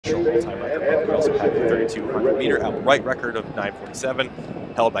national all-time record book. We also have the 3,200-meter outright record of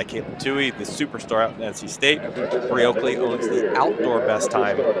 9:47, held by Katelyn Tuohy, the superstar out in NC State. Bree Oakley owns the outdoor best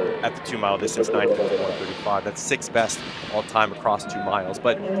time at the 2-mile distance, 9:51.35. That's 6th best all-time across 2 miles.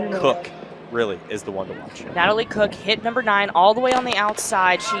 But Cook really is the one to watch. Natalie Cook hit number 9 all the way on the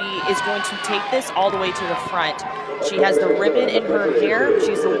outside. She is going to take this all the way to the front. She has the ribbon in her hair.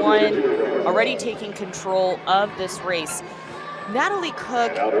 She's the one already taking control of this race. Natalie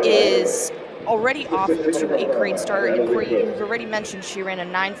Cook is already off to a great start. And Corey, you've already mentioned she ran a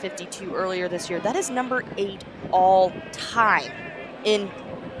 9:52 earlier this year. That is number 8 all time in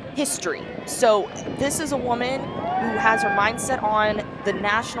history. So this is a woman who has her mindset on the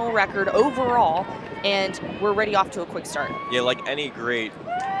national record overall, and we're already off to a quick start. Yeah, like any great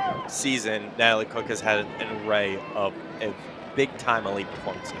season, Natalie Cook has had an array of big-time elite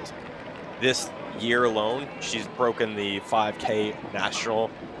performances. This year alone, she's broken the 5K national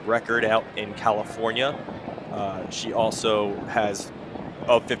record out in California. She also has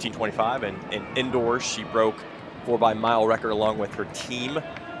of 15:25, and indoors she broke 4-by-mile record along with her team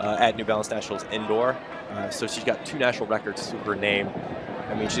at New Balance Nationals Indoor. So she's got 2 national records to her name.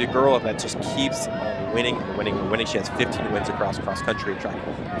 I mean, she's a girl that just keeps winning and winning and winning. She has 15 wins across cross-country and track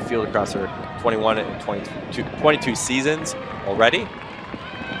and field across her 21 and 22 seasons already.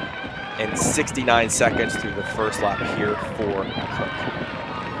 And 69 seconds through the first lap here for Cook.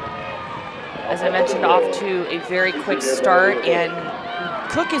 As I mentioned, off to a very quick start, and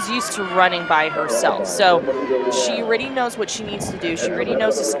Cook is used to running by herself, so she already knows what she needs to do. She already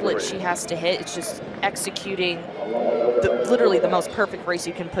knows the split she has to hit. It's just executing literally the most perfect race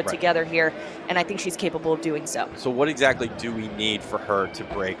you can put together here, and I think she's capable of doing so. So what exactly do we need for her to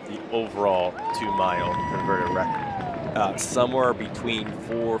break the overall 2-mile converted record? Somewhere between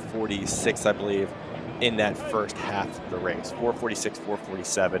 4:46, I believe, in that first half of the race. 4:46,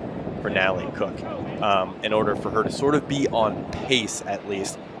 4:47 for Natalie Cook, in order for her to sort of be on pace, at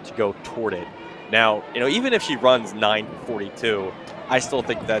least, to go toward it. Now, you know, even if she runs 9:42, I still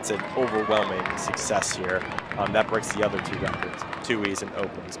think that's an overwhelming success here. That breaks the other 2 records, 2Es and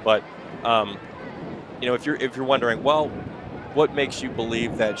Opens. But, you know, if you're wondering, well, what makes you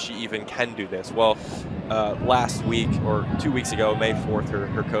believe that she even can do this? Well, last week or 2 weeks ago, May 4th,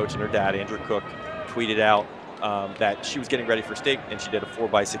 her coach and her dad, Andrew Cook, tweeted out that she was getting ready for state, and she did a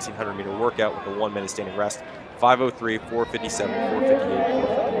 4x1600-meter workout with a 1-minute standing rest, 5:03, 4:57, 4:58,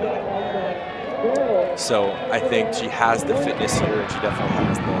 4:59. So I think she has the fitness here, and she definitely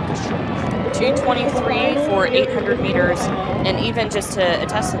has the strength. 2:23 for 800 meters, and even just to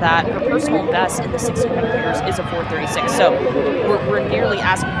attest to that, her personal best in the 1600 meters is a 4:36. So we're nearly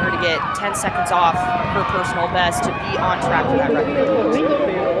asking her to get 10 seconds off her personal best to be on track for that record.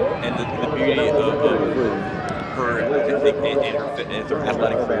 And the beauty of her, I think, in her fitness, her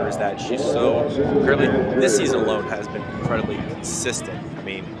athletic career, is that she's so incredibly, this season alone, has been incredibly consistent. I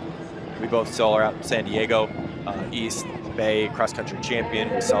mean, we both saw her out in San Diego, East Bay cross-country champion.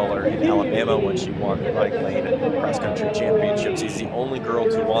 We saw her in Alabama when she won the running lane cross-country championships. She's the only girl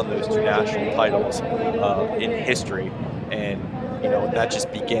to won those 2 national titles in history. And you know, that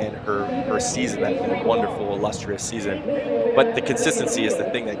just began her season, that wonderful, illustrious season. But the consistency is the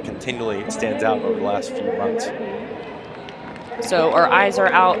thing that continually stands out over the last few months. So our eyes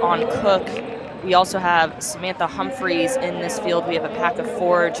are out on Cook. We also have Samantha Humphreys in this field. We have a pack of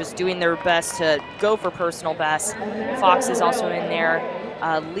 4 just doing their best to go for personal best. Fox is also in there.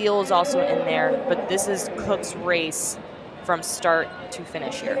 Leal is also in there. But this is Cook's race from start to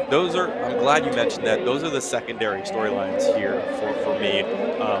finish here. Those are, I'm glad you mentioned that. Those are the secondary storylines here for me.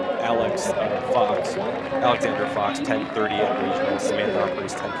 Alexander Fox, 10:30 at regionals. Samantha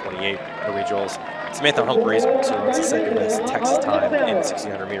Humphreys, 10:28 at regionals. Samantha Humphreys also runs the second best Texas time in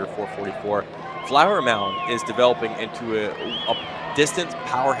 1600 meter, 4:44. Flower Mound is developing into a distance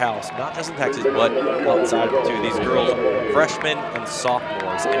powerhouse, not just in Texas, but outside of it too. These girls, freshmen and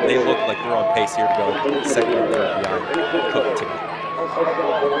sophomores, and they look like they're on pace here to go second and third behind Cook today.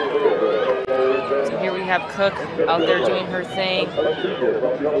 So here we have Cook out there doing her thing.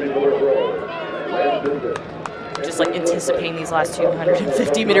 Just like anticipating these last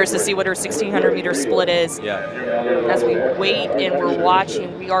 250 meters to see what her 1600-meter split is. Yeah. As we wait and we're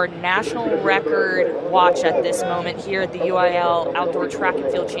watching, we are national record watch at this moment here at the UIL Outdoor Track and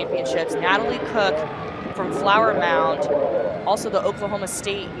Field Championships. Natalie Cook from Flower Mound, also the Oklahoma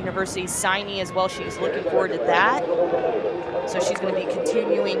State University signee as well. She's looking forward to that. So she's going to be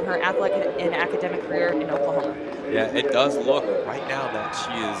continuing her athletic and academic career in Oklahoma. Yeah, it does look right now that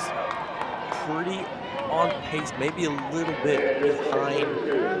she is pretty on pace, maybe a little bit behind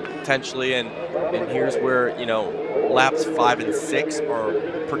potentially, and here's where, you know, laps 5 and 6 are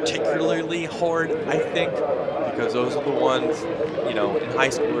particularly hard, I think, because those are the ones, you know, in high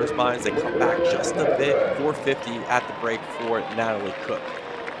schoolers' minds, they come back just a bit. 450 at the break for Natalie Cook.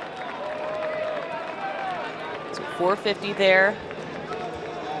 So 450 there.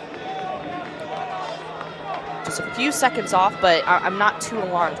 Just a few seconds off, but I'm not too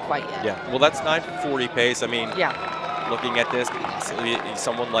alarmed quite yet. Yeah, well, that's 9:40 pace. I mean, yeah. Looking at this,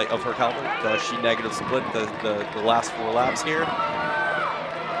 someone like of her caliber, does she negative split the last 4 laps here?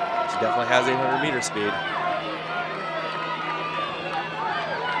 She definitely has 800-meter speed.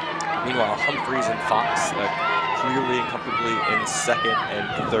 Meanwhile, Humphreys and Fox clearly and comfortably in 2nd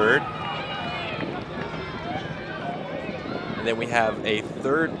and 3rd. And then we have a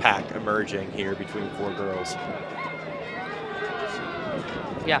 3rd pack emerging here between 4 girls.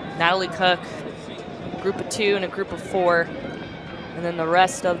 Yeah, Natalie Cook, group of 2 and a group of 4, and then the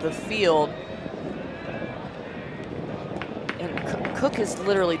rest of the field. And Cook is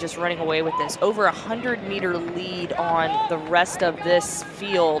literally just running away with this. Over 100-meter lead on the rest of this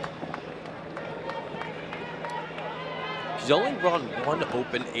field. She's only run 1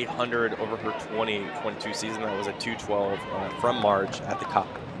 open 800 over her 2022 season. That was a 2:12 from March at the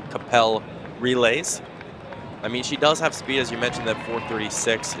Capel Relays. I mean, she does have speed, as you mentioned. That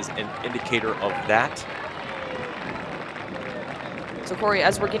 4:36 is an indicator of that. So Corey,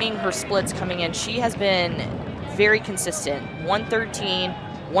 as we're getting her splits coming in, she has been very consistent. 113,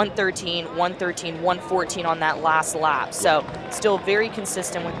 113, 113, 114 on that last lap. So still very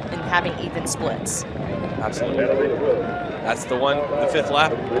consistent in having even splits. Absolutely. That's the one, the 5th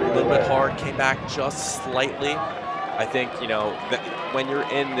lap, a little bit hard, came back just slightly. I think, you know, that when you're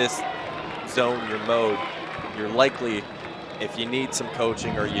in this zone, your mode, you're likely, if you need some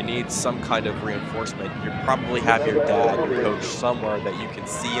coaching or you need some kind of reinforcement, you probably have your dad, your coach somewhere that you can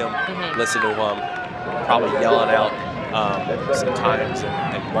see him, listen to him, probably yelling out some times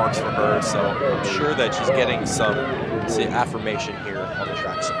and marks for her. So I'm sure that she's getting some affirmation here on the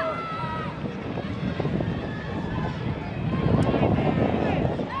track side.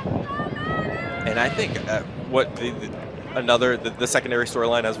 And I think what the secondary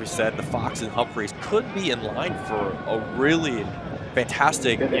storyline, as we said, the Fox and Humphreys could be in line for a really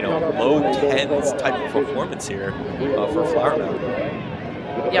fantastic, you know, low 10s type of performance here for Flower Mound.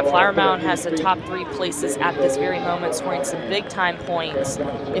 Yeah, Flower Mound has the top 3 places at this very moment, scoring some big-time points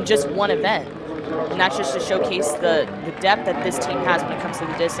in just one event. And that's just to showcase the depth that this team has when it comes to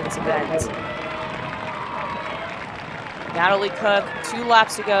the distance events. Natalie Cook, 2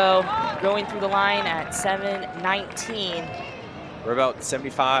 laps to go, going through the line at 7:19. We're about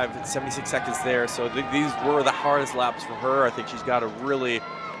 75, 76 seconds there. So these were the hardest laps for her. I think she's got to really,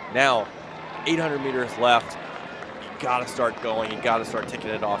 now 800 meters left. You got to start going. You got to start ticking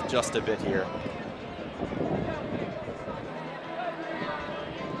it off just a bit here.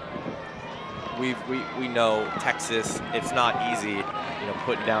 We know Texas, it's not easy, you know,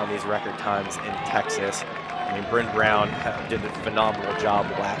 putting down these record times in Texas. I mean, Bryn Brown did a phenomenal job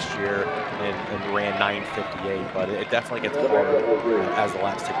last year and ran 9:58, but it definitely gets harder as the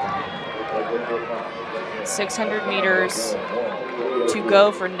laps tick down. 600 meters to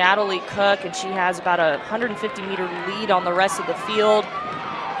go for Natalie Cook, and she has about a 150-meter lead on the rest of the field.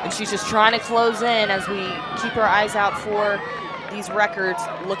 And she's just trying to close in as we keep our eyes out for these records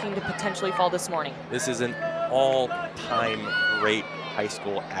looking to potentially fall this morning. This is an all-time great high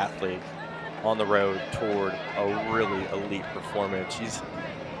school athlete on the road toward a really elite performance. She's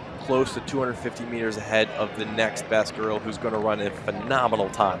close to 250 meters ahead of the next best girl who's going to run a phenomenal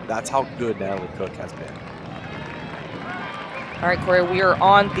time. That's how good Natalie Cook has been. All right, Corey, we are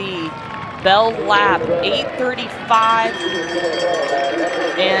on the bell lap, 8:35,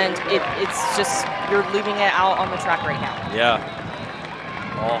 and it's just, you're leaving it out on the track right now. Yeah,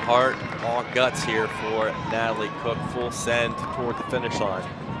 all heart, all guts here for Natalie Cook, full send toward the finish line.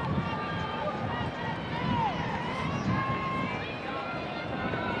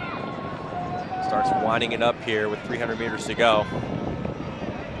 Starts winding it up here with 300 meters to go.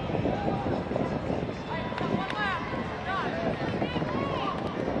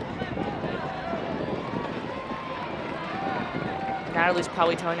 Natalie's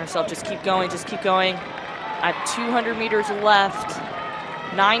probably telling herself, just keep going, just keep going. At 200 meters left,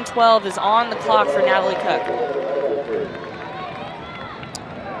 9:12 is on the clock for Natalie Cook.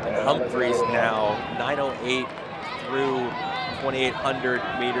 And Humphreys now 9:08 through 2,800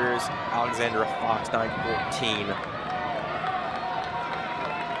 meters. Alexandra Fox 9:14.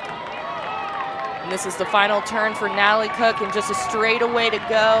 And this is the final turn for Natalie Cook, and just a straightaway to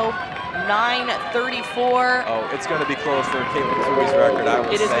go. 9:34. Oh, it's going to be close for Katelyn Tuohy's record. I will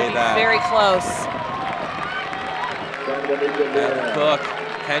say that. It is going to be very close. Natalie Cook,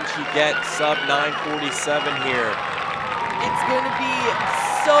 can she get sub 9:47 here? It's going to be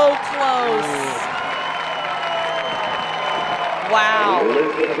so close. Wow.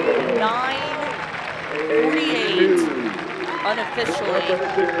 9:48 unofficially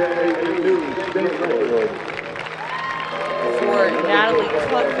for Natalie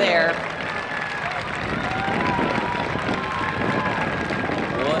Cook there.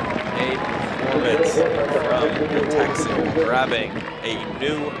 What a performance from the Texan, grabbing a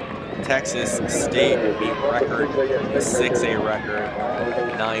new Texas State meet record, a 6A record,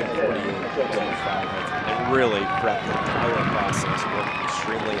 9:48.25. And really, throughout the entire process, worked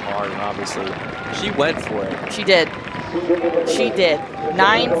extremely hard, and obviously, she went for it. She did. She did.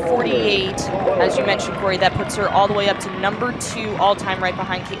 9:48, as you mentioned, Corey, that puts her all the way up to number 2 all-time, right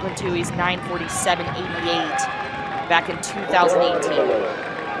behind Katelyn Tuohy's 9:47.88 back in 2018.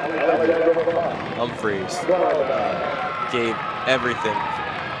 Humphreys gave everything,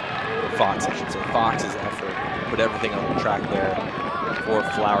 Fox, I should say, Fox's effort, put everything on the track there for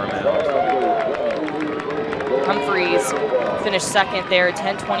Flower Mound. Humphreys finished second there,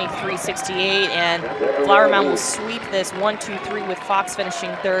 10:23.68, and Flower Mound will sweep this 1, 2, 3 with Fox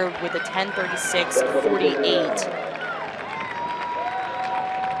finishing third with a 10:36.48.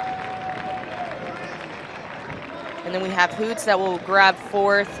 And then we have Hoots that will grab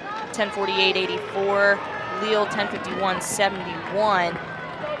fourth, 10:48.84, Leal 10:51.71,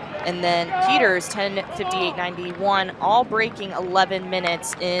 and then Peters 10:58.91, all breaking 11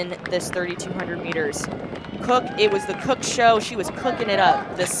 minutes in this 3,200 meters. Cook, it was the Cook show. She was cooking it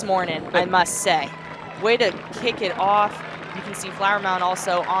up this morning, I must say. Way to kick it off. You can see Flower Mound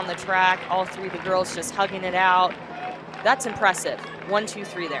also on the track. All three of the girls just hugging it out. That's impressive. 1, 2,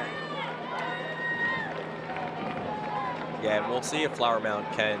 3 there. Yeah, and we'll see if Flower Mound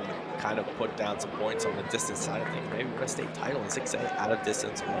can kind of put down some points on the distance side of things. Maybe win a state title in 6A out of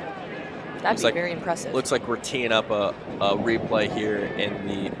distance. That'd be very impressive. Looks like we're teeing up a replay here in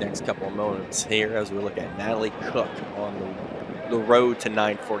the next couple of moments here as we look at Natalie Cook on the road to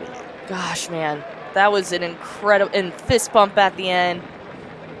 9:48. Gosh, man, that was an incredible, and fist bump at the end.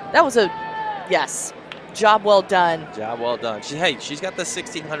 That was yes, job well done. Job well done. She's got the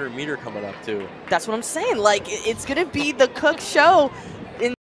 1,600 meter coming up too. That's what I'm saying. Like, it's gonna be the Cook show.